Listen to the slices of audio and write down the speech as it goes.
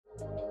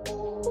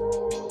Hey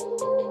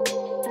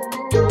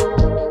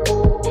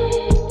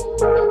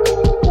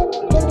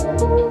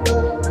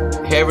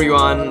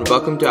everyone,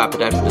 welcome to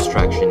Appetite for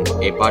Distraction,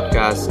 a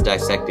podcast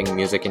dissecting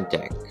music and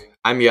tech.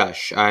 I'm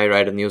Yash. I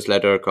write a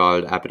newsletter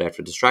called Appetite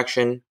for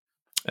Distraction.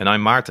 And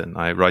I'm Maarten.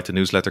 I write a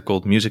newsletter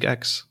called Music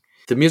X.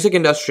 The music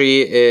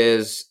industry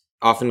is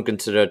often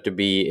considered to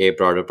be a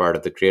broader part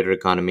of the creator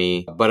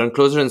economy, but on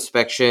closer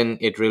inspection,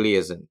 it really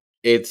isn't.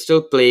 It's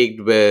still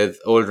plagued with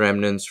old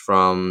remnants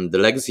from the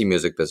legacy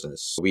music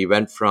business. We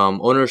went from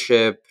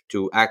ownership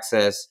to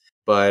access,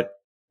 but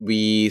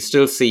we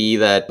still see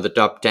that the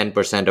top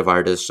 10% of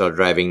artists are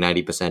driving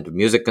 90% of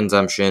music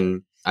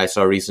consumption. I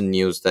saw recent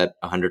news that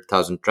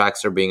 100,000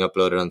 tracks are being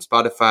uploaded on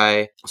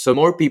Spotify. So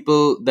more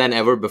people than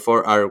ever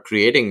before are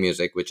creating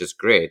music, which is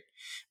great,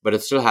 but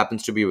it still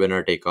happens to be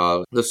winner take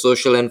all. The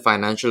social and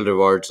financial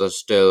rewards are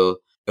still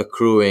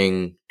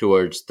accruing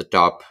towards the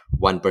top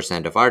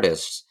 1% of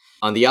artists.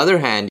 On the other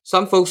hand,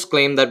 some folks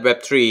claim that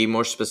Web3,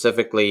 more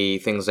specifically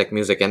things like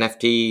music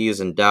NFTs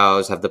and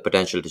DAOs, have the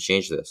potential to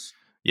change this.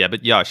 Yeah,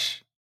 but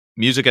Yash,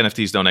 music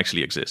NFTs don't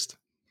actually exist.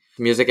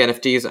 Music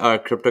NFTs are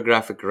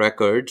cryptographic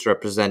records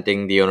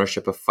representing the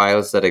ownership of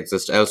files that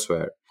exist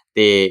elsewhere.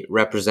 They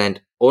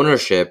represent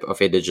ownership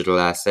of a digital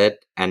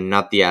asset and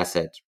not the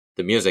asset,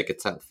 the music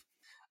itself.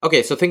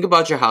 Okay, so think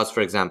about your house,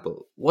 for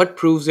example. What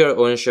proves your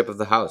ownership of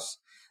the house?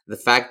 The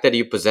fact that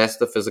you possess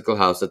the physical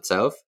house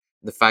itself?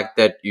 The fact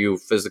that you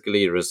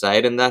physically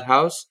reside in that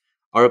house?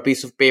 Or a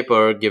piece of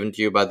paper given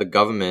to you by the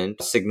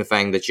government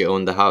signifying that you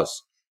own the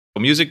house?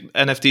 Music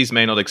NFTs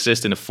may not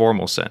exist in a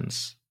formal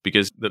sense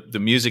because the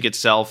music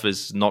itself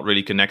is not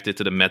really connected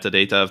to the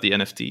metadata of the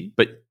NFT.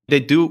 But they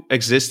do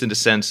exist in the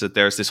sense that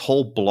there's this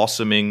whole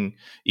blossoming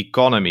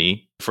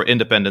economy for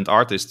independent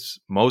artists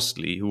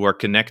mostly who are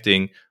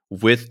connecting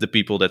with the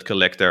people that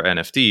collect their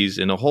NFTs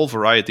in a whole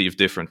variety of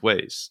different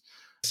ways.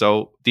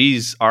 So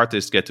these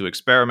artists get to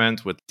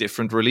experiment with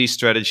different release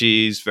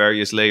strategies,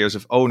 various layers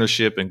of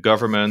ownership and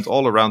government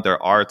all around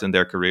their art and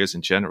their careers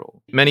in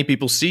general. Many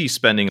people see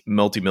spending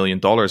multi-million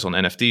dollars on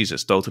NFTs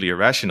as totally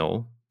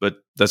irrational, but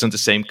doesn't the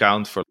same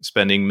count for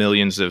spending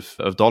millions of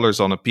dollars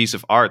on a piece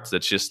of art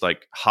that's just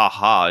like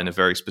ha-ha in a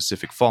very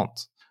specific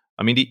font?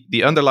 I mean,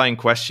 the underlying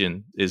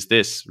question is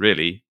this,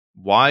 really.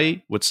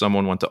 Why would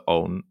someone want to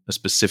own a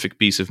specific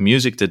piece of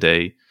music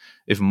today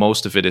if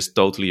most of it is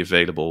totally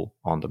available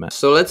on demand?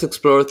 So let's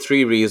explore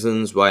 3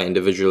 reasons why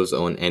individuals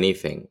own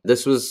anything.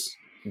 This was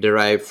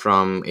derived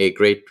from a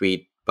great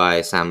tweet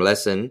by Sam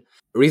Lesson.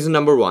 Reason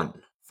number 1,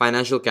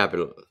 financial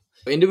capital.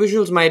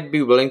 Individuals might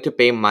be willing to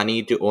pay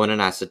money to own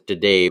an asset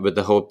today with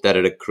the hope that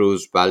it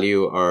accrues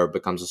value or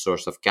becomes a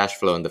source of cash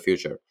flow in the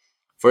future.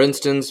 For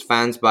instance,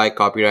 fans buy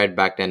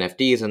copyright-backed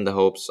NFTs in the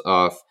hopes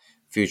of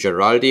future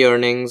royalty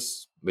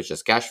earnings, which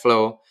is cash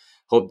flow,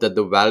 hope that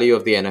the value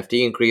of the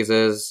NFT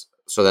increases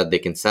so that they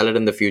can sell it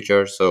in the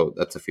future, so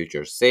that's a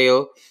future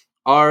sale,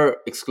 or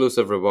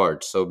exclusive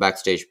rewards, so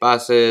backstage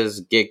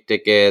passes, gig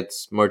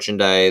tickets,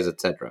 merchandise,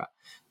 etc.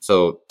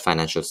 So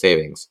financial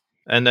savings.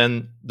 And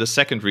then the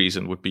second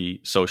reason would be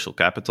social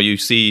capital. You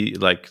see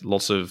like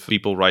lots of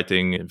people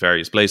writing in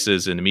various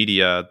places in the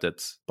media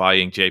that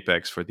buying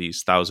JPEGs for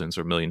these thousands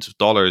or millions of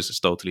dollars is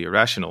totally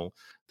irrational.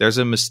 There's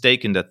a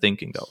mistake in that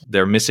thinking, though.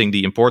 They're missing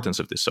the importance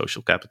of this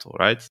social capital,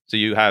 right? So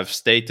you have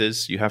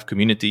status, you have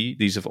community.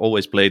 These have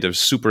always played a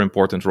super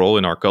important role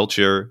in our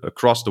culture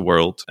across the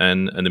world.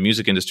 And the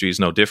music industry is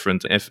no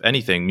different. If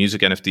anything,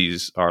 music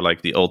NFTs are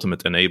like the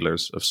ultimate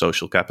enablers of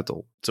social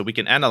capital. So we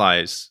can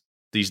analyze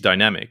these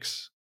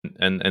dynamics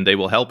and they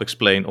will help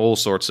explain all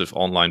sorts of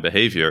online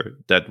behavior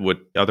that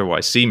would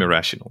otherwise seem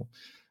irrational.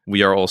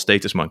 We are all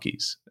status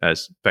monkeys,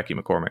 as Becky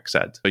McCormack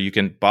said. So you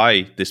can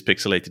buy this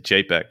pixelated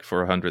JPEG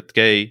for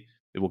 100K.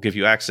 It will give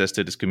you access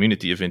to this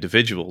community of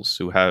individuals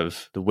who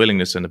have the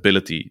willingness and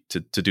ability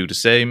to do the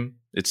same.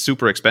 It's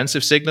super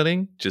expensive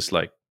signaling, just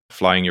like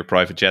flying your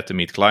private jet to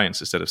meet clients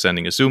instead of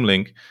sending a Zoom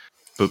link.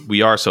 But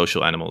we are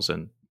social animals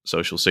and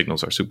social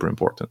signals are super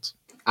important.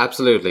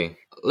 Absolutely.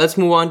 Let's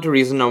move on to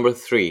reason number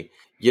 3,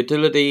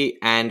 utility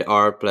and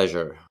or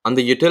pleasure. On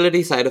the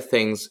utility side of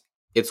things,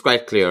 it's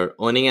quite clear,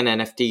 owning an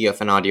NFT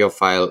of an audio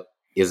file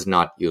is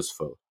not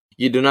useful.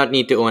 You do not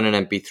need to own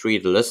an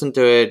MP3 to listen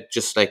to it,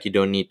 just like you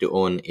don't need to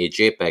own a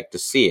JPEG to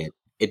see it.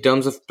 In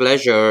terms of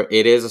pleasure,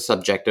 it is a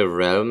subjective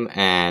realm,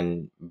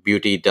 and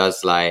beauty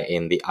does lie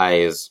in the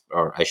eyes,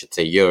 or I should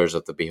say ears,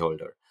 of the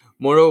beholder.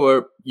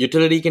 Moreover,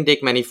 utility can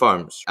take many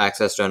forms.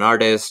 Access to an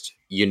artist,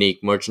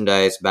 unique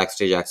merchandise,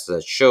 backstage access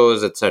at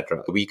shows,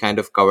 etc. We kind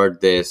of covered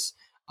this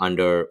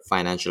under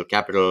financial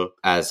capital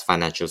as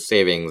financial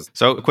savings.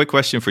 So a quick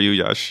question for you,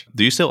 Yash.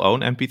 Do you still own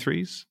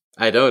MP3s?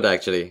 I don't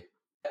actually.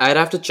 I'd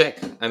have to check.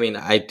 I mean,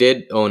 I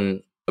did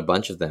own a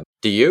bunch of them.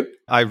 Do you?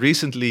 I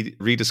recently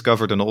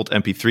rediscovered an old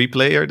MP3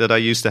 player that I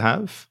used to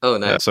have. Oh,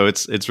 nice. So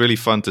it's really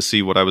fun to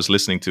see what I was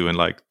listening to in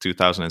like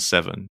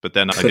 2007. But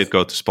then I did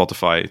go to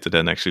Spotify to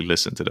then actually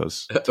listen to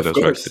those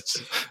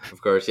records.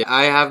 Of course, yeah.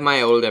 I have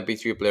my old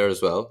MP3 player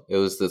as well. It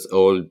was this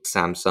old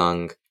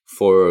Samsung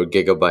 4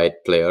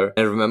 gigabyte player.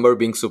 I remember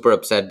being super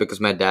upset because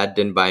my dad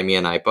didn't buy me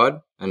an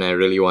iPod, and I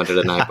really wanted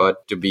an iPod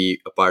to be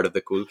a part of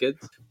the cool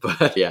kids.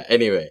 But yeah,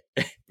 anyway,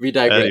 we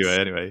digress.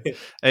 Anyway.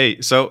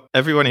 Hey, so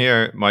everyone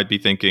here might be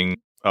thinking,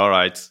 all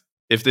right,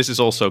 if this is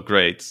also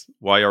great,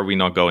 why are we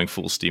not going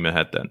full steam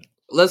ahead then?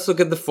 Let's look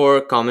at the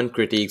 4 common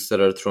critiques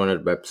that are thrown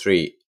at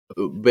Web3.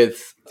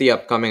 With the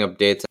upcoming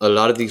updates, a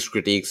lot of these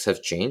critiques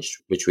have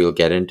changed, which we'll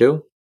get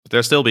into. But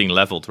they're still being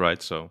leveled,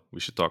 right? So we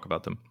should talk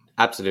about them.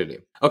 Absolutely.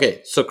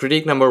 Okay, so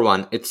critique number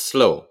 1, it's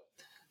slow.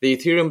 The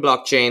Ethereum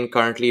blockchain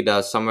currently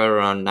does somewhere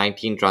around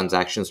 19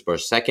 transactions per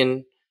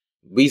second.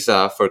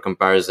 Visa, for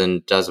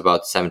comparison, does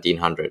about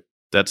 1700.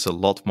 That's a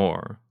lot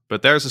more.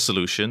 But there's a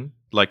solution,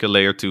 like a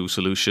layer 2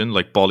 solution,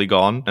 like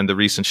Polygon, and the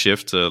recent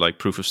shift to like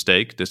proof of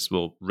stake. This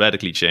will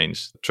radically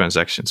change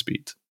transaction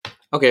speed.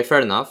 Okay,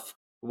 fair enough.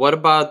 What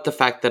about the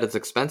fact that it's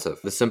expensive?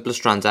 The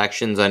simplest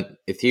transactions on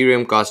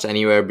Ethereum cost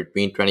anywhere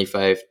between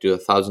 $25 to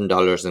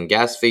 $1,000 in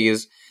gas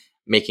fees,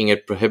 making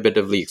it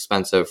prohibitively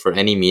expensive for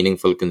any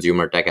meaningful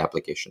consumer tech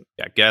application.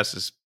 Yeah, gas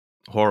is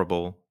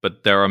horrible,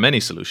 but there are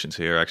many solutions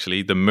here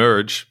actually, the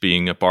merge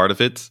being a part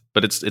of it,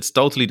 but it's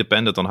totally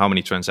dependent on how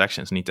many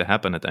transactions need to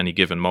happen at any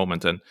given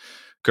moment. And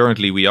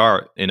currently we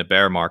are in a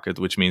bear market,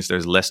 which means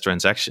there's less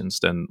transactions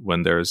than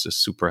when there's a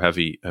super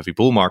heavy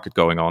bull market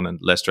going on, and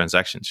less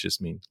transactions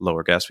just mean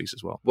lower gas fees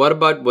as well. What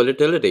about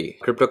volatility?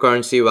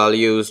 Cryptocurrency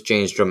values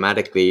change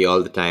dramatically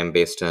all the time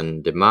based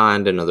on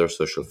demand and other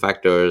social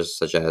factors,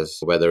 such as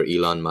whether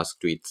Elon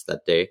Musk tweets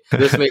that day.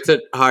 This makes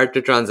it hard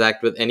to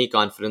transact with any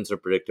confidence or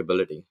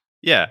predictability.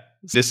 Yeah,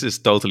 this is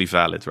totally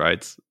valid,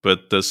 right?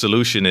 But the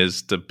solution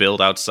is to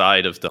build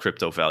outside of the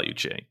crypto value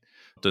chain,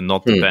 to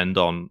not depend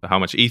on how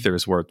much Ether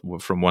is worth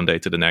from one day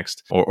to the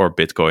next, or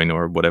Bitcoin,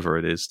 or whatever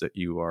it is that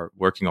you are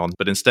working on,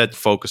 but instead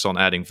focus on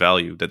adding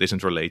value that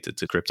isn't related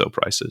to crypto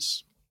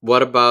prices.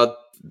 What about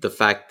the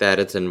fact that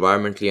it's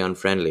environmentally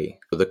unfriendly?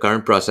 The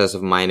current process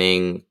of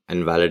mining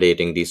and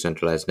validating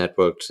decentralized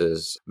networks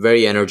is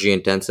very energy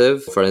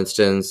intensive. For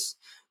instance,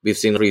 we've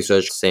seen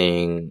research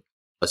saying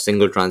a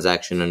single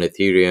transaction on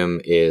Ethereum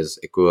is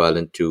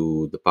equivalent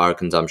to the power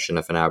consumption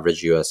of an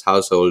average US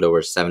household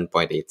over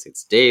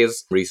 7.86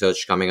 days.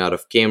 Research coming out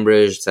of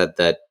Cambridge said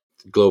that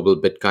global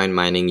Bitcoin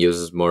mining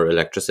uses more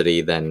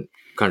electricity than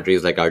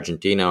countries like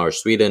Argentina or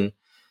Sweden.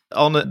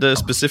 On the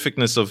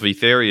specificness of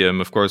Ethereum,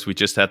 of course, we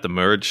just had the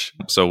merge.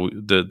 So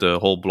the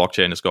whole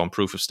blockchain has gone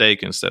proof of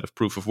stake instead of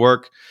proof of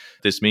work.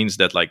 This means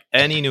that like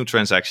any new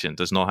transaction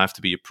does not have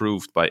to be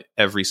approved by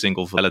every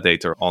single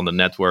validator on the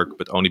network,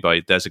 but only by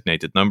a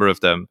designated number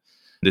of them.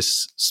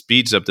 This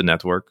speeds up the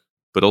network,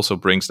 but also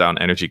brings down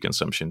energy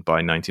consumption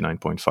by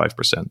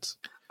 99.5%.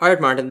 All right,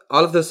 Maarten,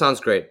 all of this sounds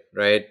great,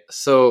 right?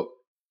 So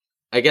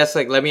I guess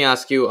let me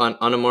ask you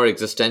on a more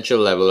existential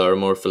level or a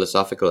more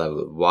philosophical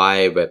level,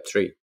 why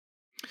Web3?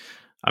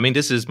 I mean,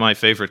 this is my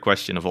favorite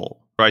question of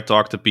all. I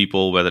talk to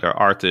people, whether they're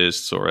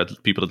artists or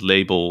people at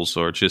labels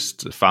or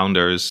just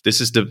founders.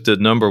 This is the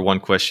number one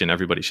question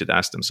everybody should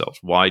ask themselves.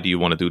 Why do you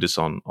want to do this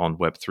on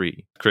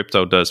Web3?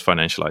 Crypto does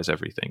financialize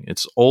everything.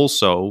 It's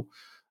also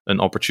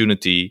an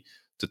opportunity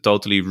to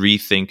totally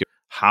rethink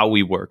how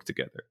we work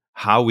together,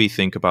 how we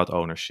think about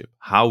ownership,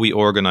 how we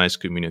organize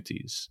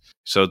communities.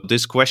 So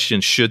this question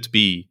should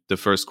be the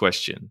first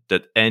question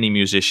that any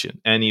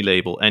musician, any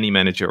label, any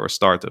manager or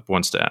startup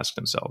wants to ask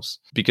themselves,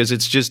 because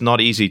it's just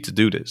not easy to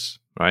do this,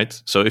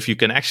 right? So if you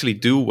can actually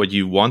do what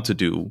you want to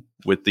do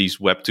with these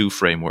Web2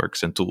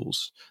 frameworks and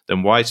tools,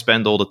 then why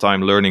spend all the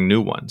time learning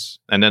new ones?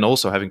 And then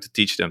also having to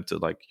teach them to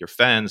like your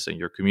fans and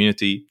your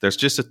community. There's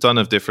just a ton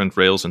of different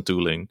rails and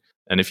tooling.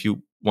 And if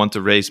you want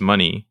to raise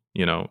money,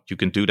 you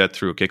can do that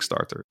through a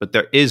Kickstarter. But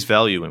there is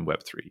value in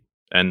Web3.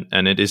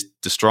 And it is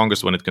the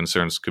strongest when it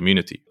concerns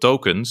community.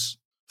 Tokens,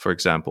 for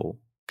example,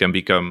 can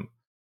become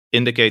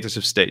indicators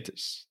of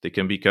status. They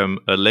can become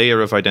a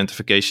layer of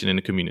identification in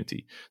a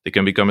community. They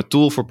can become a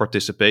tool for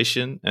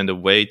participation and a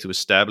way to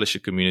establish a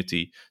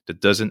community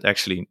that doesn't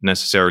actually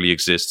necessarily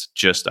exist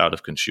just out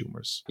of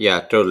consumers.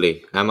 Yeah,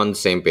 totally. I'm on the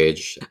same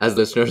page, as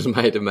listeners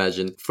might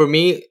imagine. For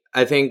me,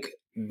 I think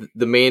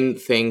the main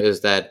thing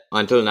is that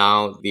until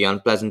now, the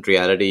unpleasant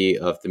reality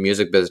of the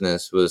music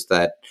business was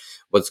that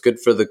what's good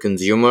for the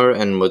consumer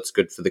and what's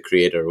good for the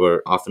creator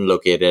were often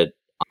located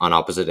on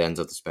opposite ends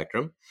of the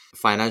spectrum.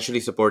 Financially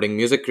supporting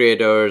music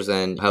creators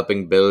and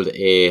helping build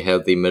a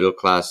healthy middle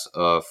class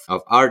of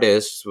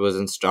artists was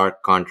in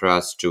stark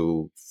contrast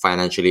to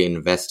financially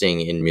investing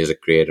in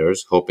music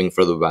creators, hoping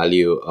for the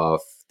value of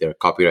their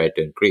copyright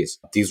to increase.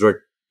 These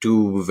were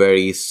two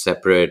very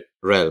separate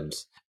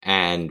realms.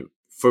 And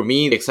for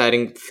me, the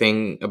exciting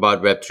thing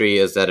about Web3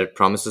 is that it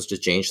promises to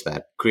change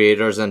that.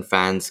 Creators and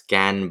fans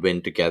can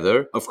win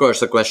together. Of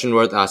course, a question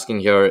worth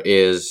asking here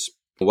is,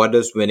 what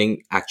does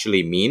winning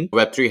actually mean?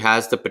 Web3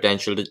 has the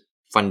potential to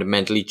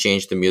fundamentally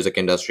change the music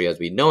industry as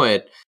we know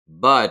it,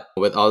 but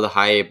with all the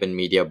hype and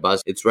media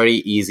buzz, it's very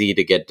easy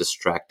to get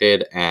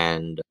distracted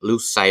and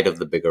lose sight of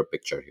the bigger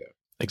picture here.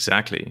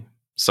 Exactly.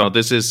 So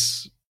this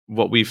is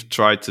what we've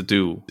tried to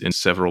do in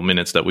several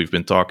minutes that we've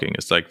been talking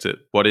is like,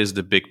 what is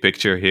the big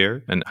picture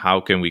here, and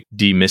how can we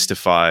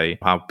demystify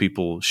how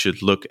people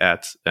should look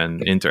at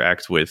and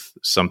interact with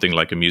something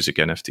like a music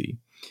NFT?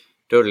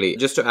 Totally.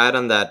 Just to add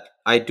on that,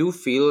 I do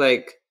feel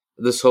like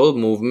this whole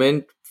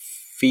movement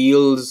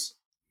feels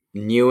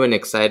new and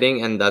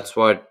exciting, and that's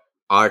what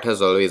art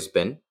has always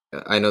been.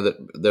 I know that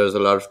there's a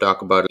lot of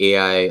talk about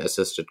AI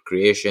assisted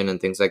creation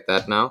and things like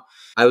that now.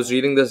 I was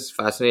reading this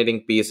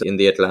fascinating piece in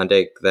The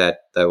Atlantic that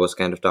was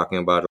kind of talking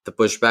about the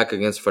pushback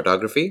against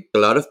photography. A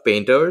lot of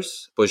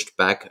painters pushed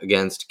back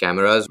against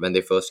cameras when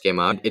they first came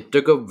out. It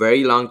took a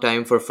very long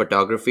time for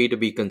photography to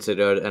be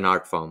considered an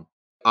art form.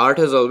 Art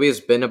has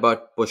always been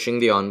about pushing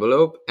the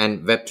envelope,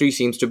 and Web3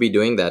 seems to be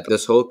doing that.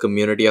 This whole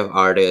community of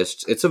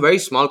artists, it's a very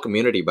small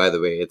community, by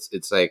the way.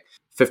 It's like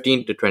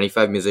 15 to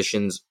 25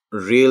 musicians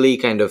really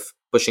kind of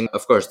pushing.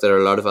 Of course, there are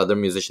a lot of other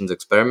musicians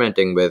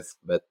experimenting with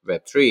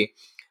Web3,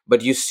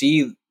 but you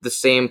see the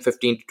same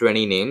 15 to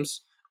 20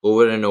 names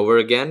over and over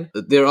again.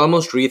 They're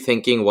almost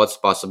rethinking what's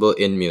possible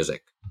in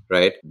music,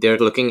 right? They're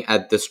looking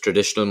at this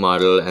traditional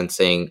model and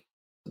saying,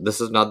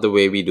 this is not the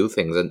way we do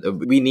things,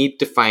 and we need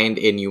to find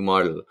a new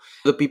model.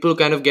 The people who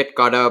kind of get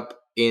caught up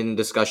in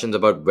discussions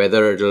about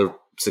whether it'll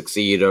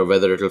succeed or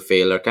whether it'll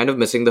fail are kind of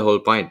missing the whole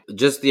point.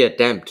 Just the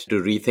attempt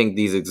to rethink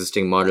these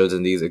existing models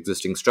and these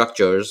existing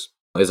structures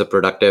is a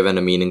productive and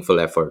a meaningful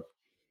effort.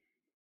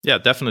 Yeah,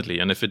 definitely.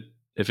 And if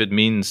it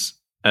means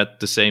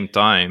at the same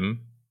time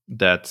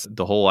that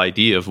the whole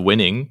idea of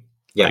winning,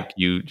 Yeah. like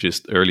you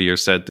just earlier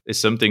said, is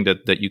something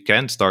that you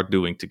can start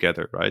doing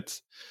together,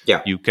 right?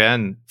 Yeah. You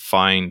can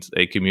find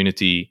a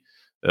community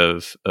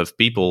of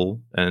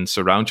people and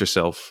surround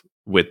yourself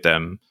with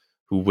them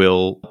who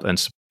will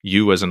and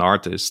you as an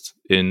artist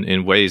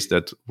in ways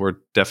that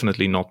were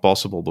definitely not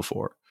possible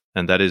before.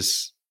 And that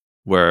is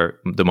where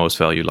the most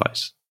value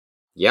lies.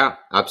 Yeah,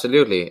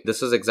 absolutely.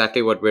 This is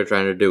exactly what we're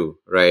trying to do,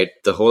 right?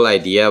 The whole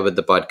idea with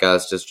the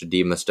podcast is to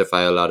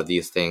demystify a lot of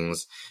these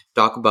things,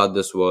 talk about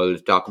this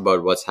world, talk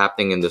about what's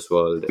happening in this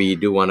world. We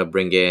do want to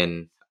bring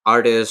in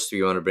artists,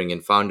 we want to bring in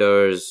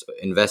founders,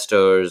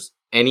 investors,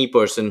 any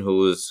person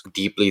who's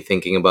deeply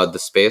thinking about the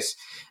space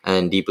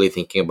and deeply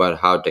thinking about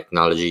how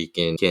technology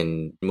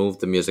can move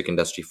the music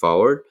industry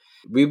forward.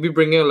 We'll be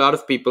bringing a lot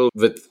of people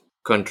with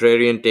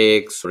contrarian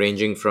takes,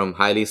 ranging from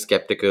highly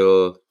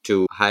skeptical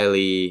to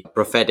highly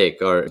prophetic,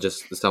 or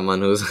just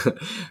someone who's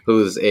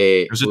Who's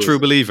a true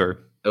believer.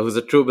 who's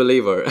a true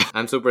believer.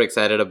 I'm super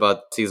excited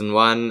about season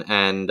 1,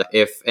 and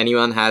if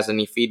anyone has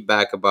any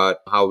feedback about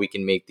how we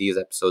can make these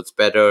episodes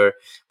better,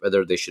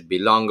 whether they should be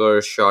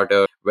longer,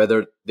 shorter,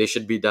 whether they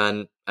should be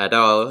done at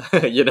all,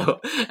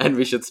 and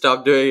we should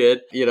stop doing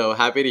it,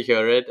 happy to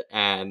hear it.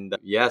 And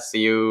yeah,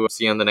 see you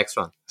on the next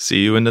one.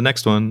 See you in the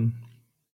next one.